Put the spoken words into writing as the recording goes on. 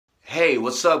Hey,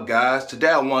 what's up guys?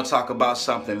 Today I want to talk about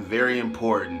something very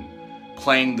important,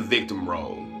 playing the victim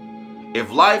role.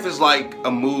 If life is like a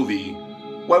movie,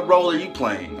 what role are you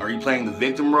playing? Are you playing the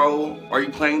victim role? Are you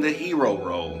playing the hero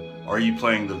role? Are you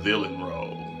playing the villain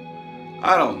role?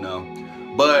 I don't know.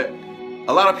 But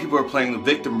a lot of people are playing the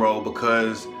victim role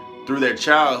because through their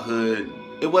childhood,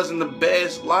 it wasn't the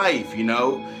best life,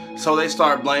 So they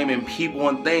start blaming people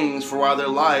and things for why their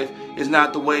life is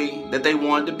not the way that they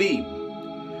wanted to be.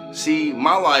 See,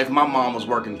 my life, my mom was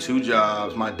working 2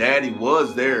 jobs. My daddy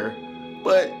was there,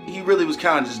 but he really was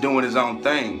kind of just doing his own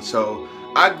thing. So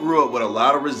I grew up with a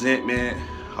lot of resentment,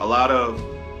 a lot of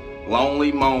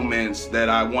lonely moments that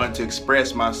I wanted to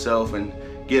express myself and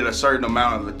get a certain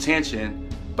amount of attention,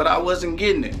 but I wasn't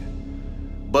getting it.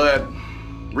 But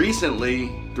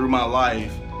recently, through my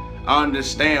life, I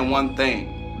understand one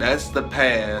thing. That's the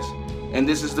past, and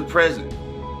this is the present.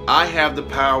 I have the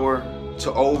power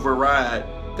to override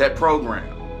that program.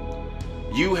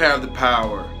 You have the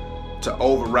power to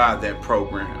override that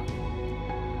program.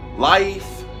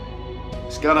 Life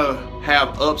is gonna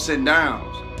have ups and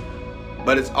downs,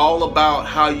 but it's all about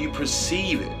how you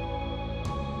perceive it.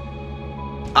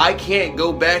 I can't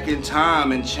go back in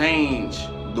time and change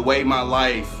the way my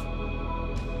life,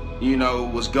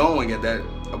 was going at that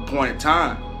point in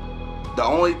time. The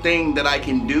only thing that I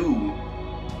can do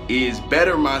is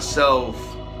better myself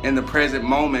in the present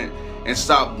moment and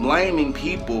stop blaming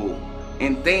people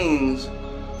and things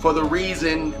for the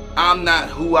reason I'm not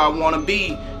who I want to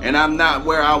be and I'm not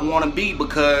where I want to be.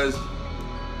 Because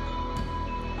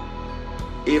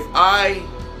if I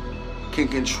can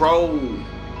control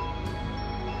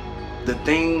the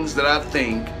things that I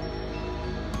think,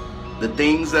 the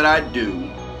things that I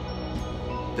do,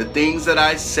 the things that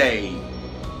I say,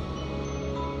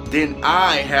 then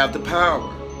I have the power.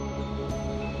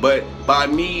 But by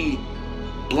me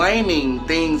blaming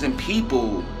things and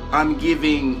people, I'm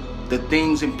giving the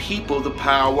things and people the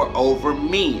power over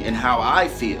me and how I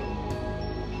feel.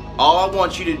 All I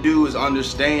want you to do is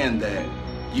understand that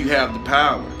you have the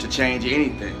power to change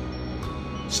anything.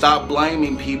 Stop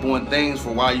blaming people and things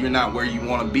for why you're not where you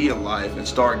want to be in life and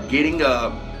start getting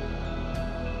up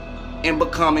and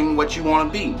becoming what you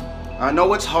want to be. I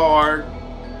know it's hard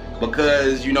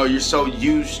because you're so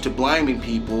used to blaming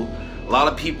people. A lot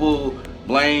of people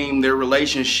blame their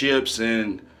relationships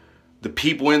and the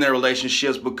people in their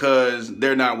relationships because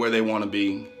they're not where they want to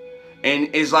be. And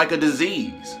it's like a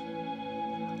disease.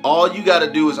 All you got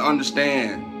to do is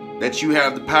understand that you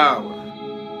have the power.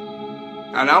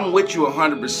 And I'm with you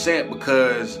 100%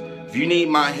 because if you need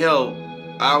my help,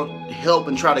 I'll help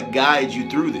and try to guide you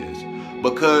through this.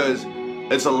 Because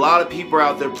it's a lot of people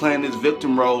out there playing this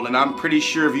victim role, and I'm pretty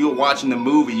sure if you were watching the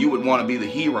movie, you would want to be the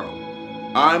hero.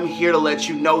 I'm here to let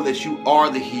you know that you are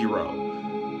the hero.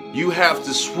 You have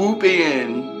to swoop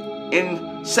in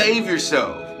and save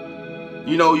yourself.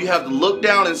 You have to look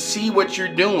down and see what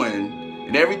you're doing.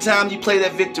 And every time you play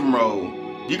that victim role,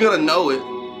 you're going to know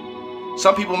it.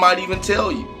 Some people might even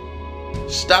tell you.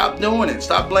 Stop doing it.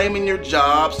 Stop blaming your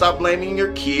job. Stop blaming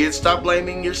your kids. Stop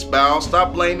blaming your spouse.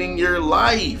 Stop blaming your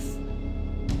life.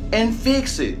 And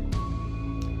fix it.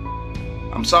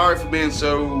 I'm sorry for being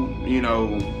so,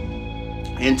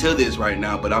 into this right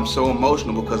now, but I'm so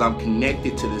emotional because I'm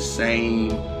connected to the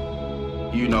same,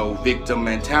 victim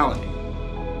mentality.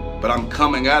 But I'm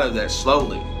coming out of that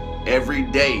slowly, every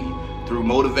day, through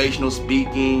motivational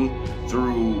speaking,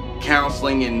 through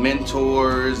counseling and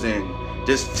mentors, and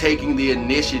just taking the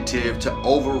initiative to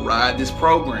override this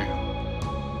program.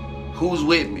 Who's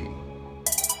with me?